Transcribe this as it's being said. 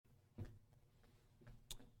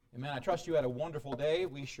Amen. I trust you had a wonderful day.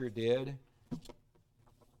 We sure did. I'm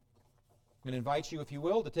going to invite you, if you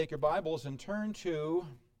will, to take your Bibles and turn to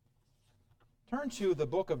the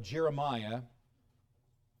book of Jeremiah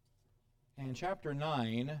and chapter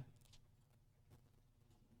 9.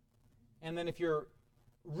 And then if you're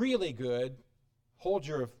really good, hold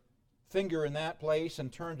your finger in that place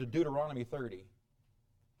and turn to Deuteronomy 30.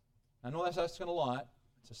 I know that's asking a lot.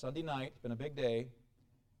 It's a Sunday night. It's been a big day.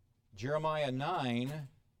 Jeremiah 9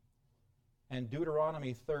 and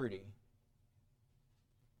Deuteronomy 30.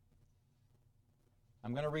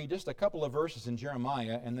 I'm going to read just a couple of verses in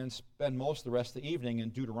Jeremiah and then spend most of the rest of the evening in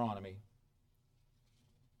Deuteronomy.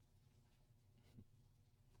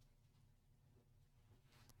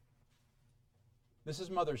 This is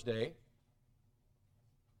Mother's Day,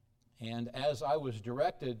 and as I was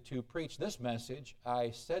directed to preach this message,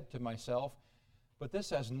 I said to myself, but this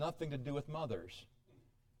has nothing to do with mothers.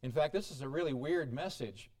 In fact, this is a really weird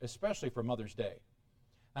message, especially for Mother's Day,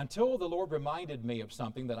 until the Lord reminded me of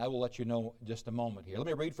something that I will let you know in just a moment here. Let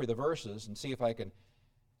me read for the verses and see if I can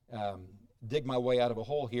dig my way out of a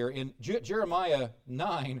hole here. In Jeremiah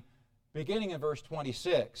 9, beginning in verse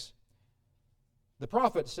 26, the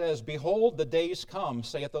prophet says, "Behold, the days come,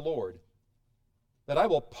 saith the Lord, that I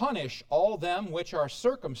will punish all them which are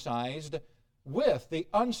circumcised with the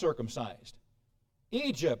uncircumcised,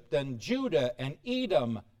 Egypt and Judah and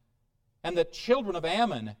Edom, and the children of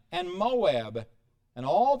Ammon and Moab, and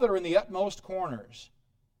all that are in the utmost corners,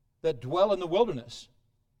 that dwell in the wilderness.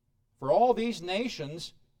 For all these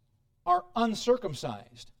nations are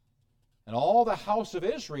uncircumcised, and all the house of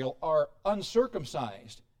Israel are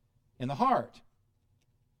uncircumcised in the heart."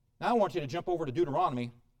 Now I want you to jump over to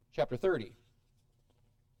Deuteronomy chapter 30.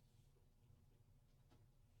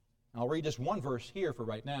 I'll read just one verse here for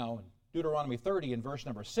right now, in Deuteronomy 30 and verse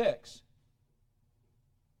number 6.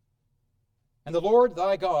 "And the Lord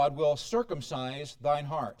thy God will circumcise thine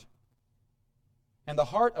heart, and the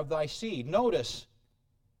heart of thy seed." Notice,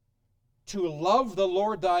 to love the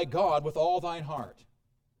Lord thy God with all thine heart,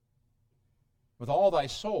 with all thy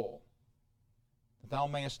soul, that thou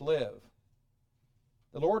mayest live.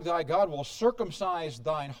 The Lord thy God will circumcise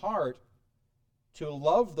thine heart to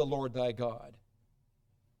love the Lord thy God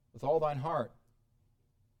with all thine heart.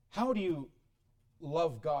 How do you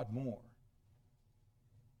love God more?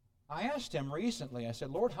 I asked him recently, I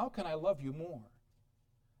said, "Lord, how can I love you more?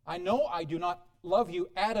 I know I do not love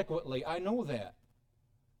you adequately. I know that.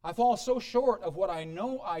 I fall so short of what I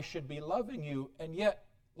know I should be loving you, and yet,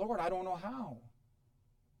 Lord, I don't know how.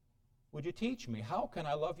 Would you teach me? How can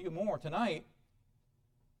I love you more?" Tonight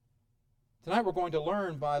we're going to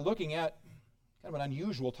learn by looking at kind of an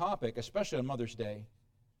unusual topic, especially on Mother's Day.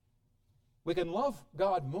 We can love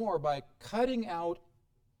God more by cutting out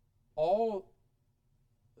all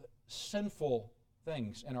sinful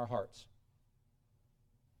things in our hearts.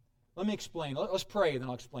 Let me explain. Let's pray, and then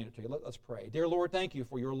I'll explain it to you. Let's pray. Dear Lord, thank you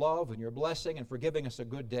for your love and your blessing and for giving us a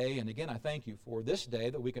good day. And again, I thank you for this day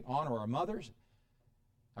that we can honor our mothers.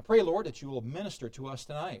 I pray, Lord, that you will minister to us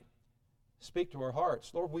tonight. Speak to our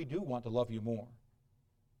hearts. Lord, we do want to love you more.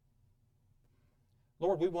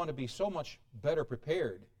 Lord, we want to be so much better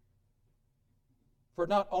prepared for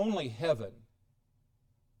not only heaven,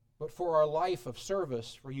 but for our life of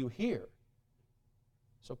service for you here.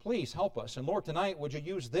 So please help us. And Lord, tonight, would you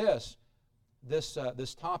use this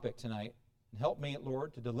topic tonight, and help me,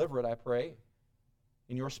 Lord, to deliver it, I pray,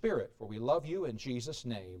 in your Spirit. For we love you in Jesus'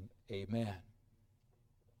 name. Amen.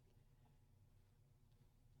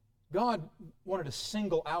 God wanted to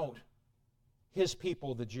single out his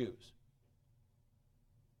people, the Jews.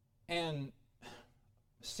 And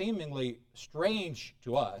seemingly strange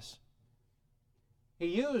to us, he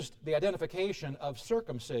used the identification of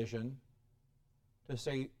circumcision to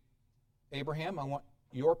say, Abraham, I want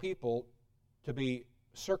your people to be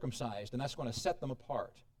circumcised, and that's going to set them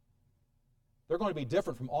apart. They're going to be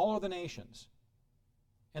different from all other nations.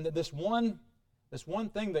 And that this one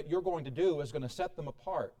thing that you're going to do is going to set them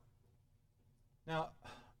apart. Now,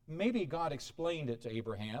 maybe God explained it to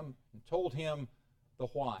Abraham and told him the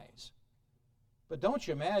whys. But don't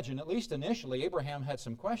you imagine, at least initially, Abraham had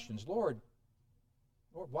some questions. Lord,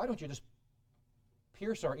 why don't you just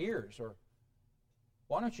pierce our ears? Or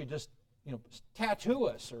why don't you just, tattoo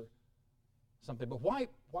us or something? But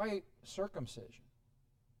why circumcision?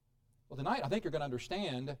 Well, tonight I think you're going to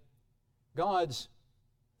understand God's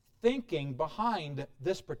thinking behind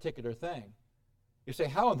this particular thing. You say,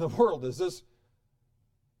 how in the world does this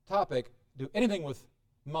topic do anything with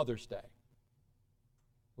Mother's Day?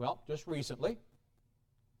 Well, just recently,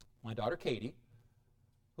 my daughter Katie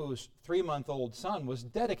whose 3-month-old son was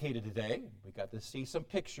dedicated today. We got to see some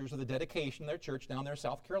pictures of the dedication of their church down there in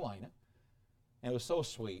South Carolina. And it was so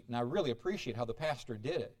sweet. And I really appreciate how the pastor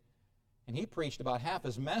did it. And he preached about half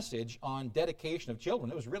his message on dedication of children.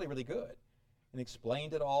 It was really, really good. And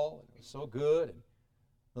explained it all. It was so good. And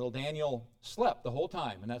little Daniel slept the whole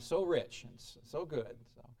time. And that's so rich and so good.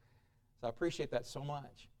 So I appreciate that so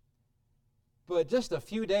much. But just a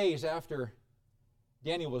few days after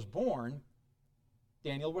Daniel was born,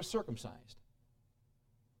 Daniel was circumcised.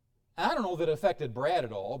 I don't know that it affected Brad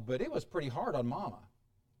at all, but it was pretty hard on Mama.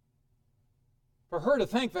 For her to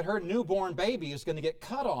think that her newborn baby is going to get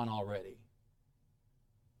cut on already.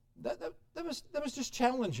 That was just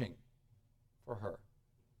challenging for her.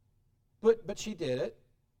 But she did it.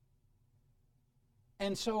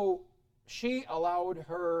 And so she allowed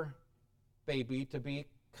her baby to be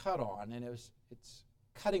cut on, and it's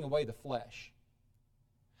cutting away the flesh.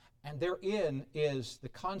 And therein is the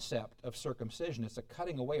concept of circumcision. It's a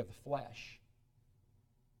cutting away of the flesh.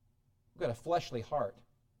 We've got a fleshly heart.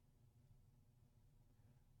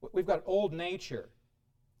 We've got old nature.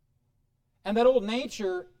 And that old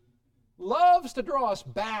nature loves to draw us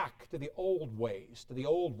back to the old ways, to the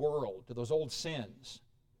old world, to those old sins.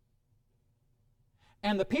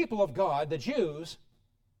 And the people of God, the Jews,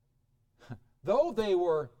 though they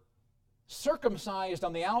were circumcised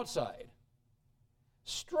on the outside,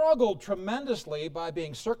 struggled tremendously by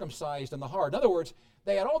being circumcised in the heart. In other words,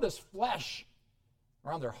 they had all this flesh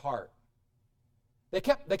around their heart. They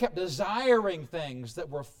kept desiring things that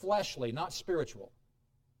were fleshly, not spiritual.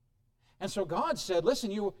 And so God said,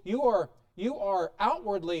 listen, you are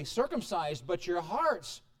outwardly circumcised, but your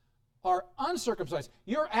hearts are uncircumcised.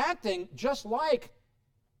 You're acting just like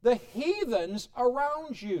the heathens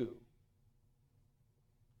around you.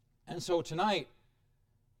 And so tonight,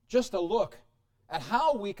 just a look at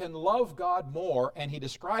how we can love God more, and he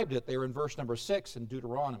described it there in verse number 6 in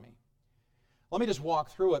Deuteronomy. Let me just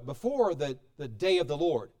walk through it. Before the day of the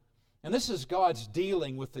Lord, and this is God's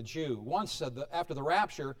dealing with the Jew. Once after the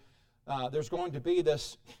rapture, there's going to be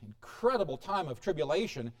this incredible time of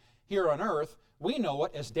tribulation here on earth. We know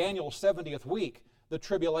it as Daniel's 70th week, the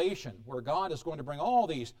tribulation, where God is going to bring all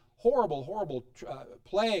these horrible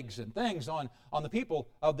plagues and things on the people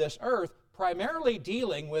of this earth, primarily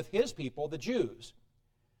dealing with his people, the Jews.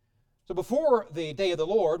 So before the day of the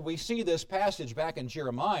Lord, we see this passage back in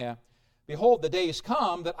Jeremiah. Behold, the days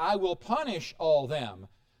come that I will punish all them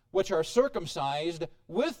which are circumcised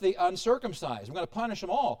with the uncircumcised. I'm going to punish them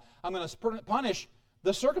all. I'm going to punish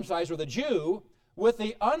the circumcised, or the Jew, with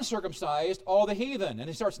the uncircumcised, all the heathen. And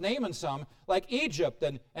he starts naming some, like Egypt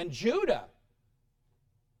and Judah.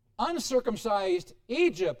 Uncircumcised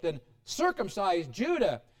Egypt and circumcised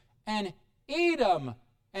Judah, and Edom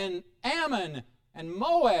and Ammon and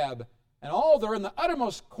Moab, and all they're in the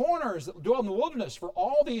uttermost corners that dwell in the wilderness. For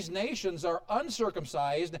all these nations are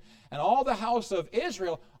uncircumcised, and all the house of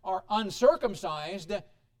Israel are uncircumcised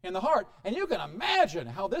in the heart. And you can imagine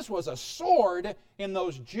how this was a sword in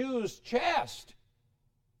those Jews' chest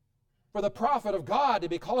for the prophet of God to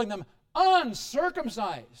be calling them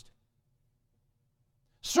uncircumcised.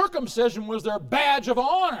 Circumcision was their badge of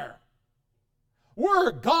honor.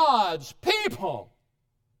 We're God's people.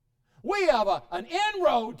 We have an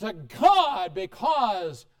inroad to God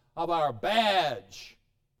because of our badge.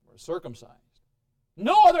 We're circumcised.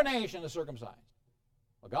 No other nation is circumcised.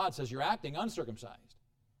 Well, God says you're acting uncircumcised.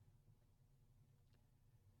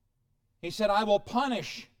 He said, I will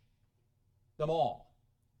punish them all.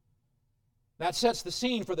 That sets the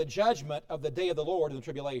scene for the judgment of the day of the Lord in the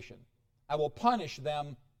tribulation. I will punish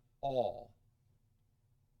them all.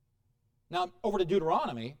 Now, over to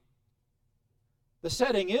Deuteronomy. The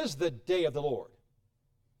setting is the day of the Lord.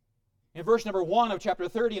 In verse number 1 of chapter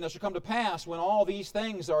 30, and it shall come to pass when all these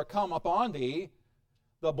things are come upon thee,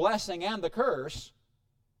 the blessing and the curse,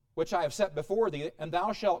 which I have set before thee, and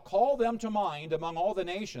thou shalt call them to mind among all the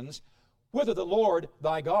nations, whither the Lord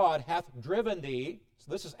thy God hath driven thee.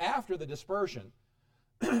 So this is after the dispersion,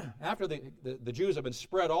 after the Jews have been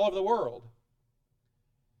spread all over the world.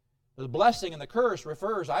 The blessing and the curse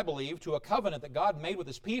refers, I believe, to a covenant that God made with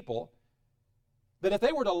his people, that if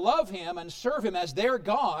they were to love him and serve him as their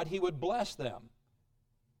God, he would bless them.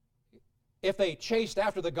 If they chased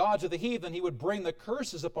after the gods of the heathen, he would bring the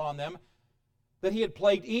curses upon them that he had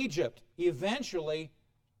plagued Egypt, eventually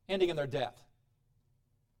ending in their death.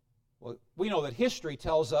 Well, we know that history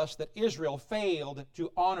tells us that Israel failed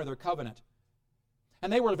to honor their covenant.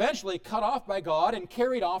 And they were eventually cut off by God and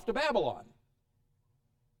carried off to Babylon.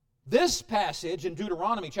 This passage in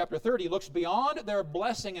Deuteronomy chapter 30 looks beyond their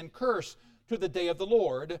blessing and curse to the day of the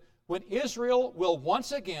Lord, when Israel will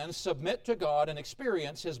once again submit to God and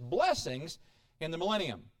experience His blessings in the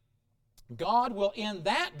millennium. God will in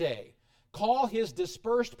that day call His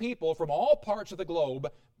dispersed people from all parts of the globe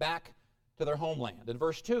back to their homeland. In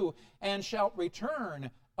verse 2, and shalt return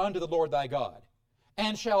unto the Lord thy God,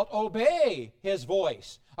 and shalt obey His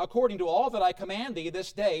voice, according to all that I command thee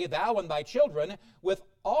this day, thou and thy children, with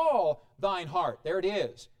all thine heart. There it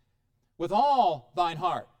is. With all thine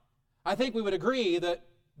heart. I think we would agree that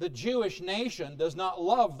the Jewish nation does not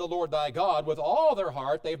love the Lord thy God with all their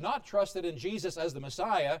heart. They've not trusted in Jesus as the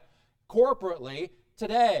Messiah corporately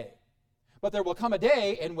today. But there will come a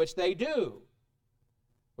day in which they do.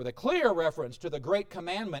 With a clear reference to the great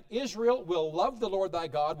commandment, Israel will love the Lord thy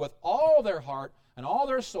God with all their heart and all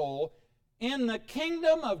their soul in the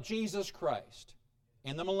kingdom of Jesus Christ,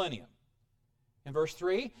 in the millennium. In verse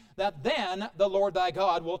 3, that then the Lord thy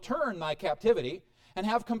God will turn thy captivity and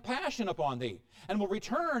have compassion upon thee, and will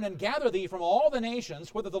return and gather thee from all the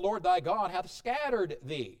nations whither the Lord thy God hath scattered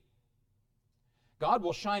thee. God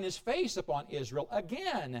will shine His face upon Israel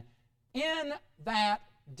again in that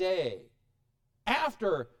day,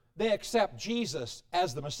 after they accept Jesus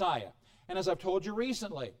as the Messiah. And as I've told you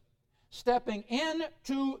recently, stepping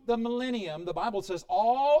into the millennium, the Bible says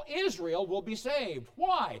all Israel will be saved.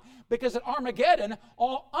 Why? Because at Armageddon,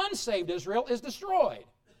 all unsaved Israel is destroyed.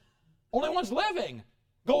 Only ones living,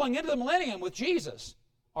 going into the millennium with Jesus,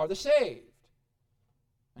 are the saved.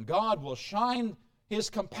 And God will shine His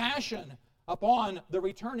compassion upon the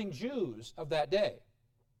returning Jews of that day.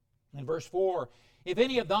 In verse 4, if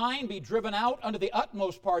any of thine be driven out unto the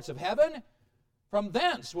utmost parts of heaven, from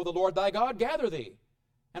thence will the Lord thy God gather thee,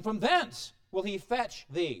 and from thence will He fetch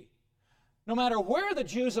thee. No matter where the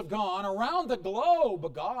Jews have gone around the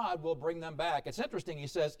globe, God will bring them back. It's interesting, he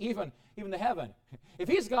says, even to heaven. If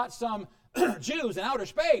He's got some Jews in outer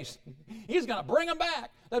space, He's going to bring them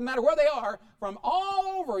back. Doesn't matter where they are, from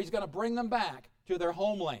all over, He's going to bring them back to their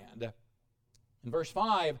homeland. In verse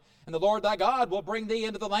 5, and the Lord thy God will bring thee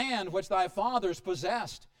into the land which thy fathers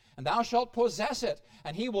possessed, and thou shalt possess it,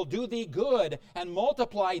 and He will do thee good, and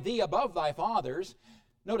multiply thee above thy fathers.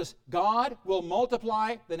 Notice, God will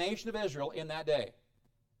multiply the nation of Israel in that day.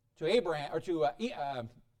 To Abraham, or to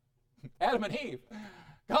Adam and Eve,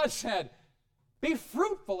 God said, be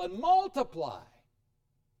fruitful and multiply.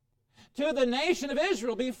 To the nation of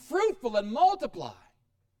Israel, be fruitful and multiply.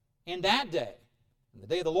 In that day, in the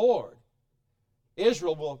day of the Lord,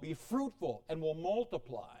 Israel will be fruitful and will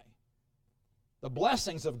multiply. The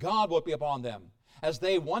blessings of God will be upon them as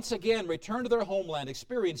they once again return to their homeland,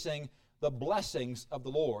 experiencing the blessings of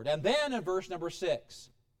the Lord. And then in verse number 6,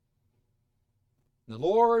 the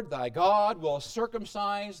Lord thy God will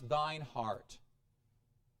circumcise thine heart.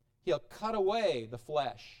 He'll cut away the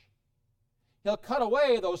flesh. He'll cut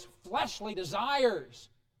away those fleshly desires,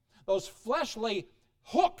 those fleshly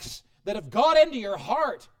hooks that have got into your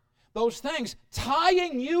heart, those things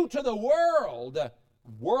tying you to the world,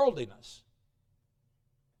 worldliness,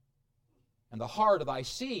 and the heart of thy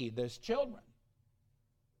seed, his children.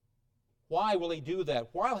 Why will He do that?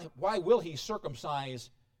 Why will He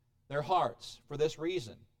circumcise their hearts? For this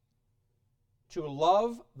reason: to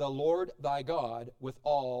love the Lord thy God with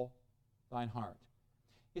all thine heart.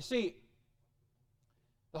 You see,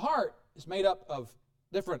 the heart is made up of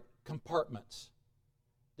different compartments,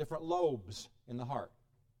 different lobes in the heart.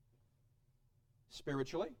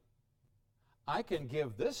 Spiritually, I can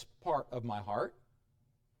give this part of my heart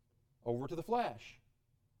over to the flesh.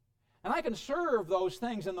 And I can serve those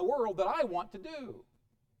things in the world that I want to do.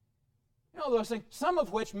 You know, those things, some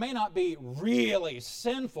of which may not be really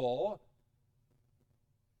sinful,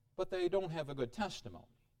 but they don't have a good testimony.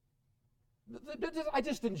 I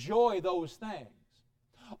just enjoy those things.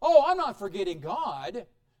 Oh, I'm not forgetting God,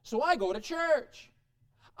 so I go to church.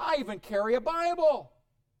 I even carry a Bible.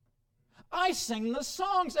 I sing the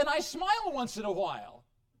songs, and I smile once in a while.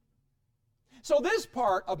 So this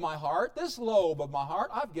part of my heart, this lobe of my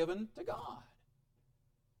heart, I've given to God.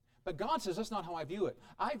 But God says, that's not how I view it.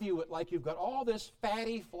 I view it like you've got all this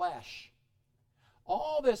fatty flesh.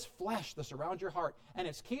 All this flesh that's around your heart, and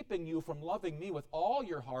it's keeping you from loving me with all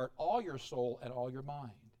your heart, all your soul, and all your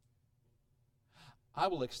mind. I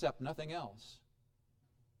will accept nothing else.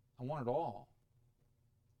 I want it all.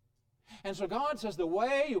 And so God says, the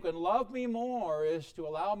way you can love me more is to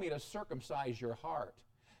allow me to circumcise your heart,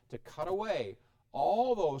 to cut away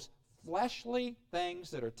all those fleshly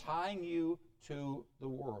things that are tying you to the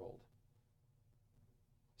world.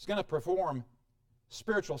 He's going to perform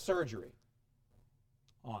spiritual surgery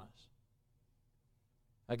on us.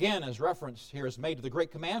 Again, as reference here is made to the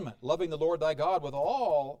great commandment, loving the Lord thy God with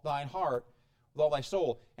all thine heart, with all thy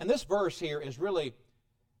soul. And this verse here is really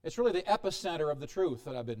It's really the epicenter of the truth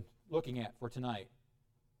that I've been looking at for tonight.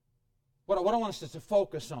 What I want us to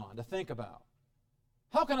focus on, to think about.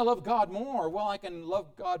 How can I love God more? Well, I can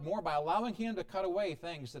love God more by allowing Him to cut away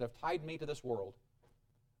things that have tied me to this world.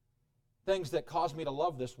 Things that cause me to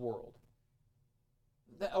love this world.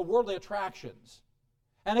 Worldly attractions.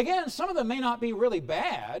 And again, some of them may not be really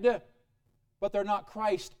bad, but they're not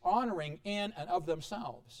Christ-honoring in and of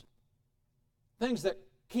themselves. Things that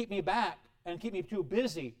keep me back and keep me too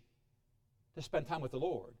busy to spend time with the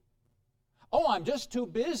Lord. Oh, I'm just too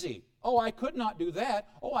busy. Oh, I could not do that.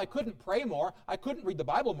 Oh, I couldn't pray more. I couldn't read the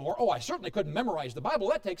Bible more. Oh, I certainly couldn't memorize the Bible.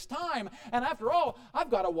 That takes time. And after all,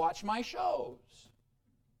 I've got to watch my shows.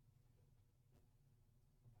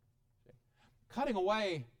 Cutting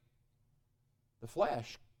away the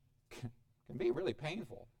flesh can be really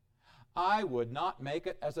painful. I would not make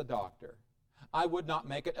it as a doctor. I would not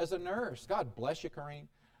make it as a nurse. God bless you, Corrine.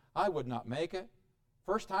 I would not make it.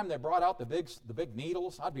 First time they brought out the big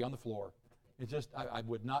needles, I'd be on the floor. It's just, I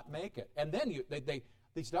would not make it. And then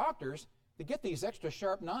these doctors, they get these extra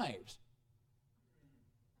sharp knives.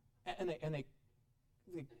 And they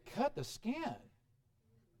cut the skin.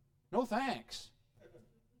 No thanks.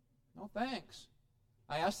 No thanks.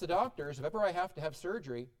 I asked the doctors, if ever I have to have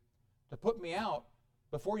surgery, to put me out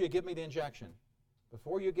before you give me the injection.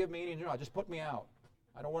 Before you give me any injection, just put me out.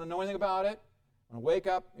 I don't want to know anything about it. I'm going to wake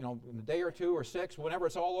up, in a day or 2 or 6, whenever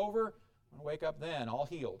it's all over, I'm going to wake up then, all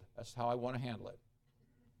healed. That's how I want to handle it.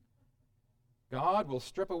 God will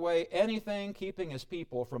strip away anything keeping His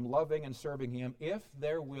people from loving and serving Him if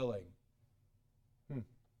they're willing.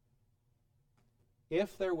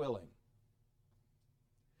 If they're willing.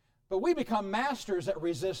 But we become masters at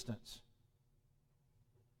resistance.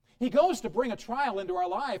 He goes to bring a trial into our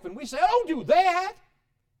life, and we say, "Oh, don't do that.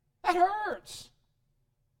 That hurts."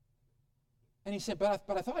 And He said, but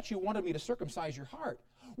I thought you wanted me to circumcise your heart.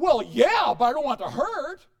 Well, yeah, but I don't want it to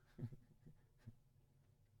hurt.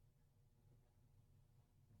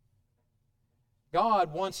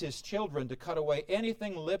 God wants His children to cut away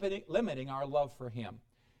anything limiting our love for Him.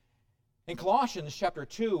 In Colossians chapter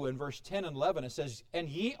 2 and verse 10 and 11, it says, "And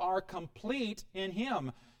ye are complete in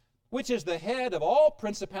Him, which is the head of all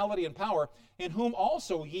principality and power, in whom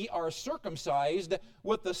also ye are circumcised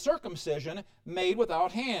with the circumcision made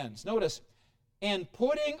without hands." Notice, "in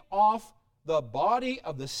putting off the body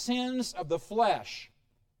of the sins of the flesh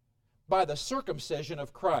by the circumcision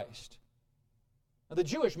of Christ." Now, the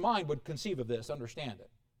Jewish mind would conceive of this, understand it.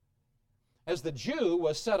 As the Jew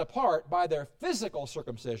was set apart by their physical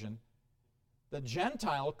circumcision, the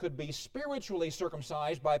Gentile could be spiritually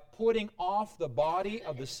circumcised by putting off the body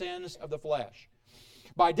of the sins of the flesh.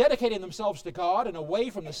 By dedicating themselves to God and away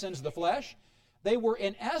from the sins of the flesh, they were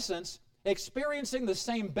in essence experiencing the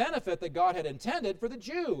same benefit that God had intended for the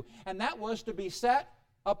Jew, and that was to be set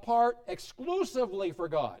apart exclusively for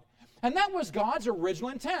God. And that was God's original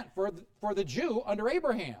intent for the Jew under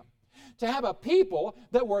Abraham, to have a people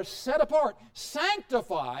that were set apart,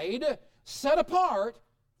 sanctified, set apart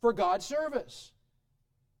for God's service.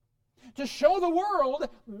 To show the world,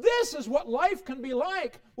 this is what life can be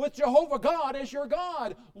like with Jehovah God as your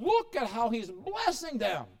God. Look at how He's blessing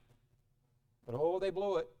them. But oh, they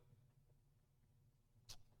blew it.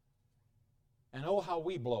 And oh, how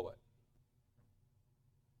we blow it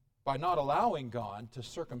by not allowing God to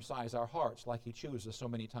circumcise our hearts like He chooses so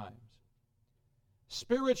many times.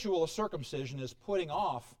 Spiritual circumcision is putting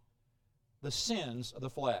off the sins of the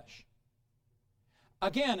flesh.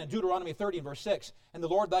 Again, in Deuteronomy 30 and verse 6, "And the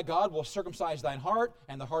Lord thy God will circumcise thine heart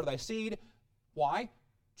and the heart of thy seed." Why?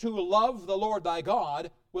 "To love the Lord thy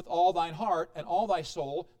God with all thine heart and all thy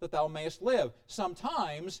soul, that thou mayest live."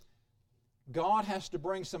 Sometimes God has to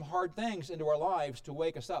bring some hard things into our lives to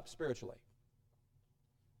wake us up spiritually.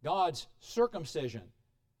 God's circumcision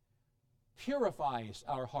purifies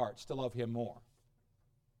our hearts to love Him more.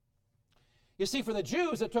 You see, for the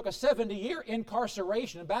Jews, it took a 70-year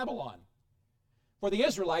incarceration in Babylon for the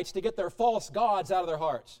Israelites to get their false gods out of their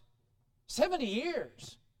hearts. 70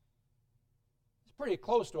 years. It's pretty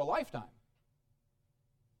close to a lifetime.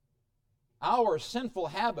 Our sinful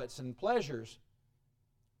habits and pleasures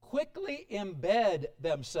quickly embed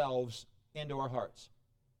themselves into our hearts,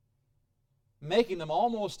 making them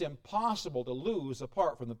almost impossible to lose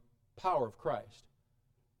apart from the power of Christ.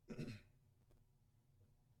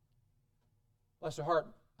 Bless her heart,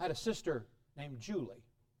 I had a sister named Julie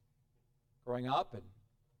growing up, and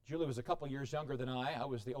Julie was a couple years younger than I. I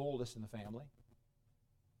was the oldest in the family.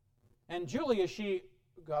 And Julie, as she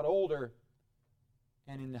got older,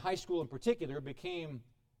 and in high school in particular, became,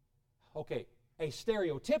 a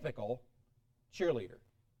stereotypical cheerleader.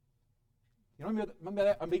 You know, remember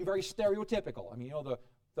that? I'm being very stereotypical. I mean, the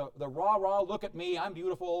the rah-rah, look at me, I'm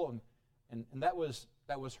beautiful, and that was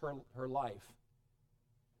her life.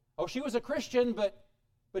 Oh, she was a Christian,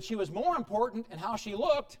 but she was more important in how she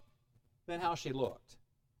looked than how she looked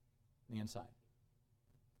on the inside.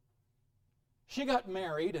 She got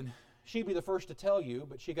married, and she'd be the first to tell you,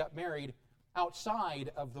 but she got married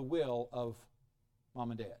outside of the will of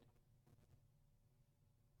Mom and Dad.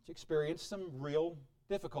 She experienced some real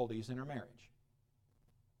difficulties in her marriage.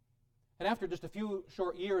 And after just a few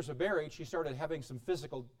short years of marriage, she started having some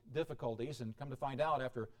physical difficulties, and come to find out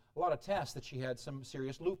after a lot of tests that she had some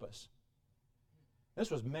serious lupus.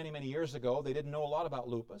 This was many, many years ago. They didn't know a lot about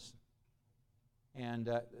lupus. And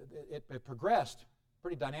it progressed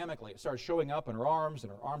pretty dynamically. It started showing up in her arms,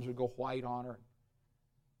 and her arms would go white on her.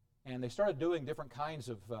 And they started doing different kinds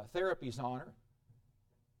of therapies on her.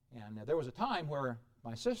 And there was a time where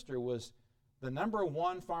my sister was the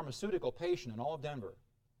 #1 pharmaceutical patient in all of Denver.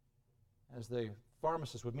 As the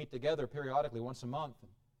pharmacists would meet together periodically once a month,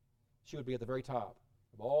 and she would be at the very top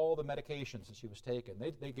of all the medications that she was taking.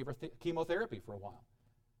 They gave her chemotherapy for a while.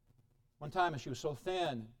 One time, as she was so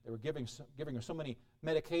thin, they were giving her so many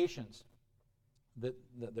medications that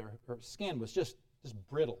her skin was just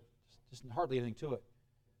brittle, just hardly anything to it.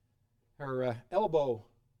 Her elbow,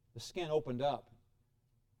 the skin opened up.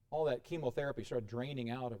 All that chemotherapy started draining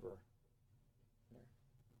out of her.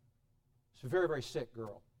 She's a very, very sick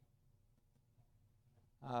girl.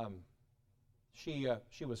 She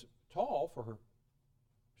was tall for her.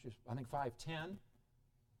 She was, I think, 5'10".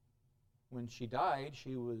 When she died,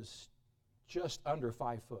 she was just under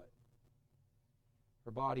 5 foot.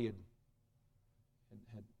 Her body had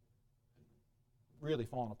really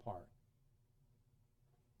fallen apart.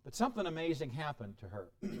 But something amazing happened to her.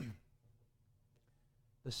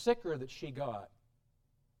 The sicker that she got,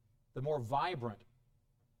 the more vibrant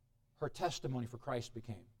her testimony for Christ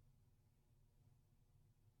became.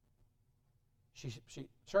 She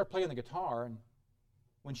started playing the guitar, and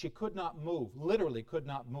when she could not move, literally could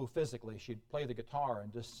not move physically, she'd play the guitar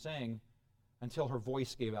and just sing until her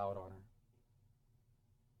voice gave out on her.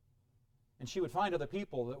 And she would find other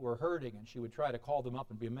people that were hurting, and she would try to call them up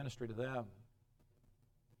and be a ministry to them.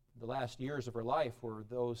 The last years of her life were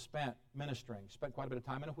those spent ministering, spent quite a bit of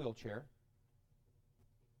time in a wheelchair.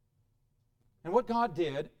 And what God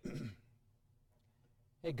did,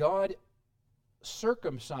 God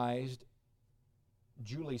circumcised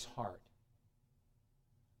Julie's heart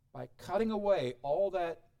by cutting away all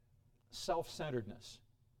that self-centeredness.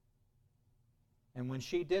 And when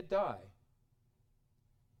she did die,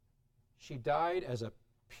 she died as a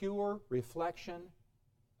pure reflection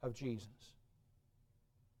of Jesus.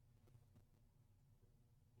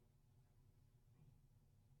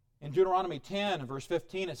 In Deuteronomy 10, verse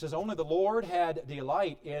 15, it says, "Only the Lord had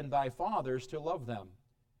delight in thy fathers to love them.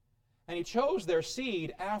 And he chose their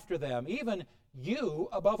seed after them, even you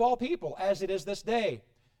above all people, as it is this day."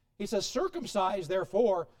 He says, "Circumcise,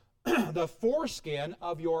 therefore, the foreskin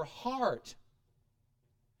of your heart,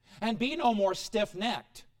 and be no more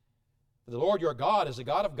stiff-necked. For the Lord your God is a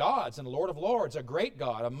God of gods, and a Lord of lords, a great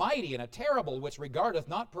God, a mighty and a terrible, which regardeth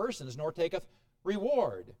not persons, nor taketh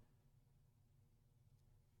reward."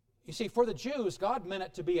 You see, for the Jews, God meant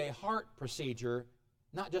it to be a heart procedure,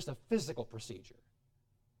 not just a physical procedure.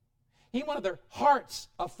 He wanted their hearts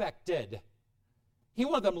affected. He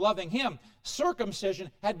wanted them loving Him.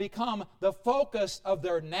 Circumcision had become the focus of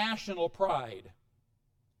their national pride.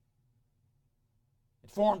 It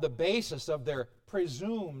formed the basis of their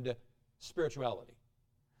presumed spirituality.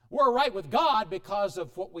 We're right with God because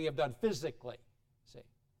of what we have done physically. See?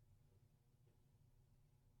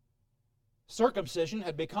 Circumcision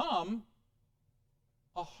had become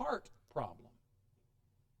a heart problem.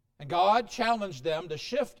 And God challenged them to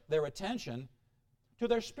shift their attention to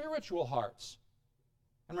their spiritual hearts.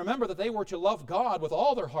 And remember that they were to love God with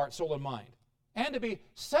all their heart, soul, and mind, and to be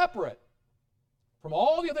separate from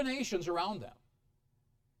all the other nations around them.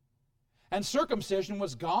 And circumcision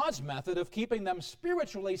was God's method of keeping them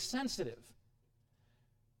spiritually sensitive.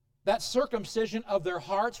 That circumcision of their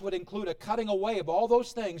hearts would include a cutting away of all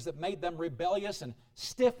those things that made them rebellious and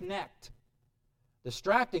stiff-necked,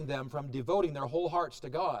 distracting them from devoting their whole hearts to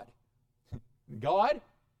God. God,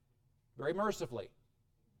 very mercifully,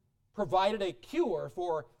 provided a cure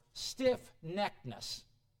for stiff-neckedness.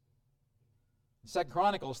 2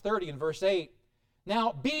 Chronicles 30 and verse 8,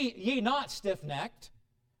 "Now be ye not stiff-necked,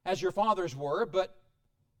 as your fathers were, but,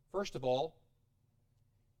 first of all,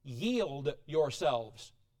 yield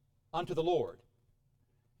yourselves unto the Lord.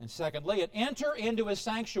 And secondly, and enter into His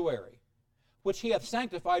sanctuary, which He hath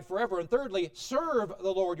sanctified forever. And thirdly, serve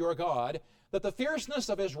the Lord your God, that the fierceness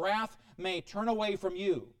of His wrath may turn away from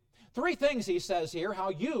you, 3 things he says here how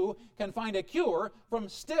you can find a cure from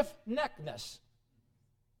stiff-neckedness.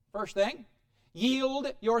 First thing,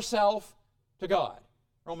 yield yourself to God.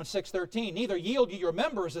 Romans 6:13, neither yield ye your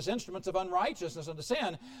members as instruments of unrighteousness unto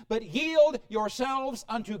sin, but yield yourselves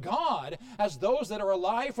unto God as those that are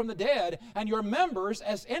alive from the dead, and your members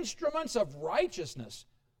as instruments of righteousness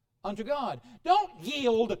unto God. Don't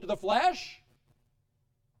yield to the flesh.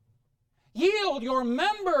 Yield your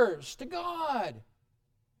members to God.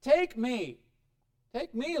 Take me,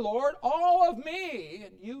 Lord, all of me,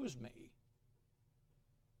 and use me.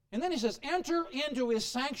 And then he says, enter into his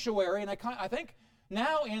sanctuary, and I think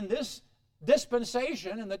now in this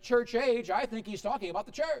dispensation, in the church age, I think he's talking about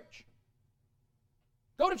the church.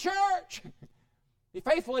 Go to church. Be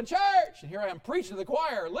faithful in church. And here I am preaching to the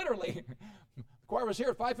choir, literally. The choir was here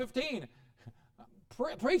at 5:15.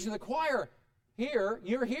 Preaching to the choir. Here,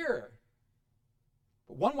 you're here.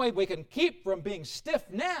 But one way we can keep from being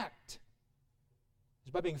stiff-necked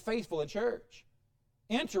is by being faithful in church.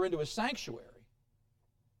 Enter into his sanctuary.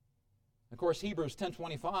 Of course, Hebrews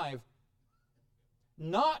 10:25,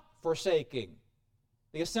 not forsaking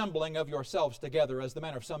the assembling of yourselves together as the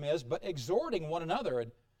manner of some is, but exhorting one another,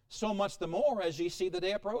 and so much the more as ye see the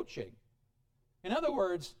day approaching. In other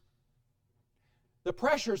words, the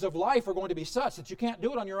pressures of life are going to be such that you can't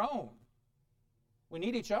do it on your own. We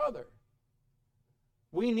need each other.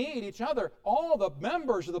 We need each other. All the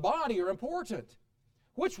members of the body are important.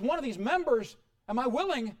 Which one of these members am I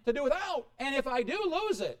willing to do without? And if I do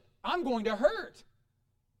lose it, I'm going to hurt.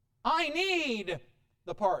 I need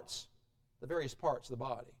the parts, the various parts of the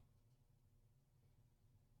body.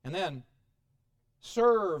 And then,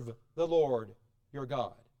 serve the Lord your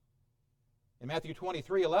God. In Matthew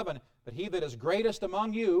 23:11, but he that is greatest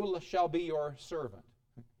among you shall be your servant.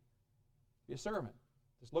 Be a servant.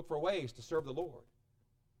 Just look for ways to serve the Lord.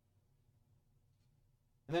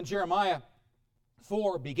 And then Jeremiah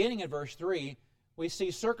 4, beginning in verse 3, we see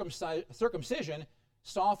circumcision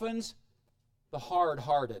softens the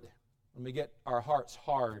hard-hearted. When we get our hearts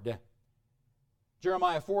hard.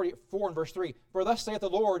 Jeremiah 44 and verse 3, for thus saith the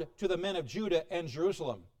Lord to the men of Judah and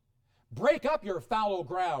Jerusalem, break up your fallow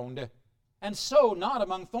ground, and sow not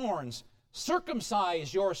among thorns.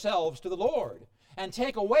 Circumcise yourselves to the Lord, and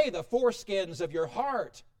take away the foreskins of your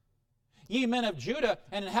heart. Ye men of Judah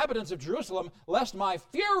and inhabitants of Jerusalem, lest my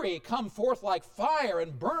fury come forth like fire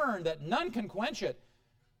and burn, that none can quench it,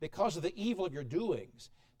 because of the evil of your doings.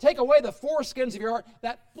 Take away the foreskins of your heart,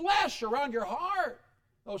 that flesh around your heart,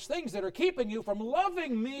 those things that are keeping you from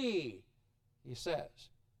loving me, he says.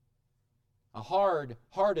 A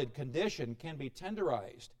hard-hearted condition can be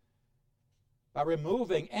tenderized by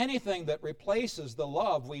removing anything that replaces the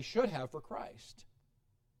love we should have for Christ.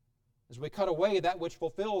 As we cut away that which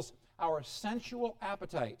fulfills our sensual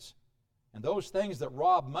appetites and those things that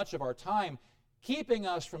rob much of our time, keeping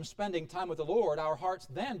us from spending time with the Lord, our hearts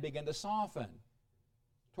then begin to soften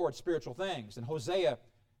towards spiritual things. In Hosea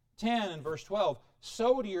 10 and verse 12,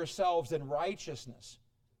 sow to yourselves in righteousness,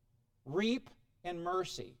 reap in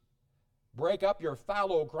mercy. Break up your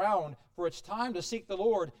fallow ground, for it's time to seek the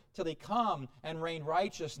Lord till he come and rain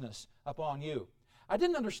righteousness upon you. I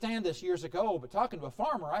didn't understand this years ago, but talking to a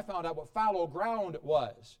farmer, I found out what fallow ground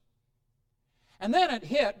was. And then it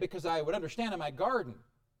hit because I would understand in my garden.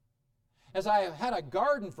 As I had a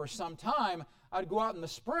garden for some time, I'd go out in the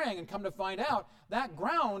spring and come to find out that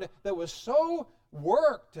ground that was so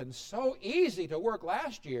worked and so easy to work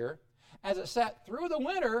last year, as it sat through the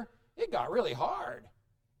winter, it got really hard.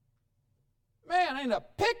 Man, I need a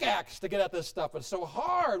pickaxe to get at this stuff. It's so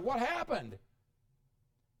hard. What happened?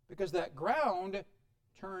 Because that ground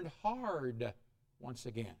turned hard once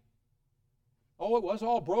again. Oh, it was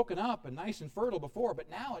all broken up and nice and fertile before, but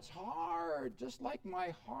now it's hard, just like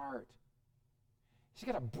my heart. So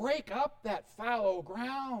you've got to break up that fallow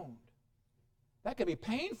ground. That can be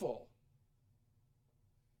painful.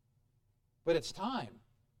 But it's time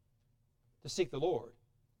to seek the Lord.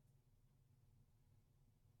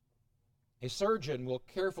 A surgeon will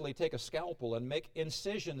carefully take a scalpel and make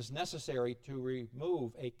incisions necessary to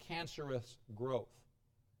remove a cancerous growth.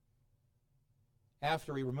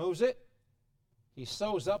 After he removes it, he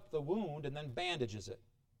sews up the wound and then bandages it.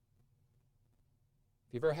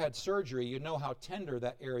 If you've ever had surgery, you know how tender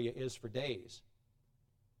that area is for days,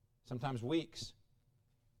 sometimes weeks.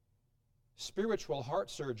 Spiritual heart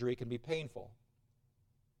surgery can be painful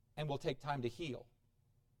and will take time to heal.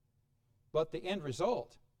 But the end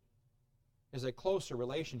result is a closer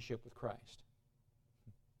relationship with Christ.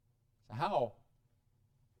 So how,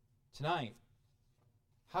 tonight,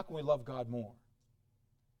 how can we love God more?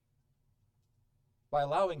 By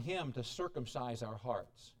allowing him to circumcise our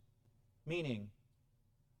hearts, meaning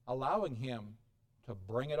allowing Him to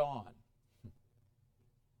bring it on.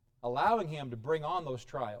 Allowing Him to bring on those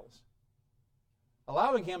trials.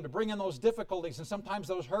 Allowing Him to bring in those difficulties and sometimes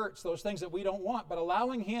those hurts, those things that we don't want, but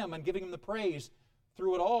allowing Him and giving Him the praise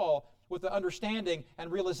through it all with the understanding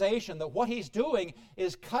and realization that what He's doing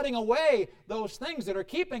is cutting away those things that are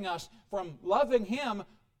keeping us from loving Him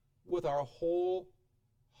with our whole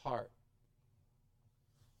heart.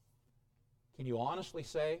 Can you honestly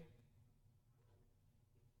say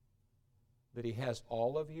that He has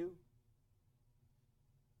all of you?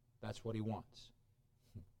 That's what He wants.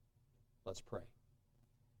 Let's pray.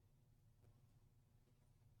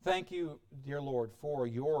 Thank you, dear Lord, for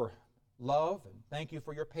your love, and thank you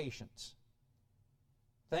for your patience.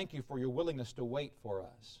 Thank you for your willingness to wait for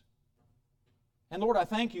us. And Lord, I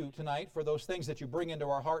thank you tonight for those things that you bring into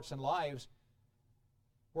our hearts and lives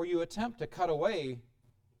where you attempt to cut away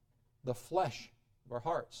the flesh of our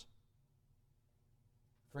hearts.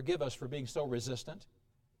 Forgive us for being so resistant.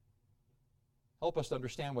 Help us to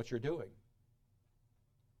understand what you're doing.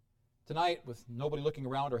 Tonight, with nobody looking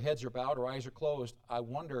around, our heads are bowed, our eyes are closed, I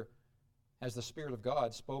wonder, has the Spirit of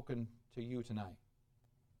God spoken to you tonight?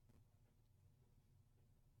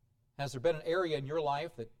 Has there been an area in your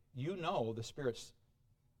life that you know the Spirit's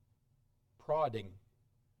prodding?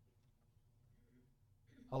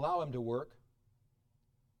 Allow Him to work.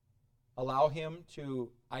 Allow Him to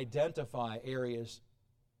identify areas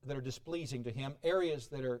that are displeasing to Him, areas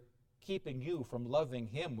that are keeping you from loving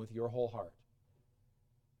Him with your whole heart.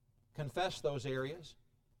 Confess those areas,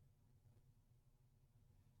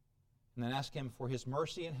 and then ask Him for His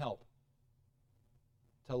mercy and help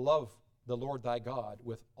to love the Lord thy God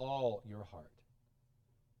with all your heart.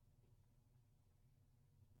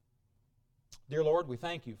 Dear Lord, we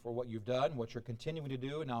thank you for what you've done, what you're continuing to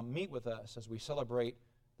do. Now meet with us as we celebrate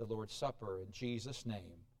the Lord's Supper. In Jesus'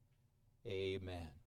 name, amen.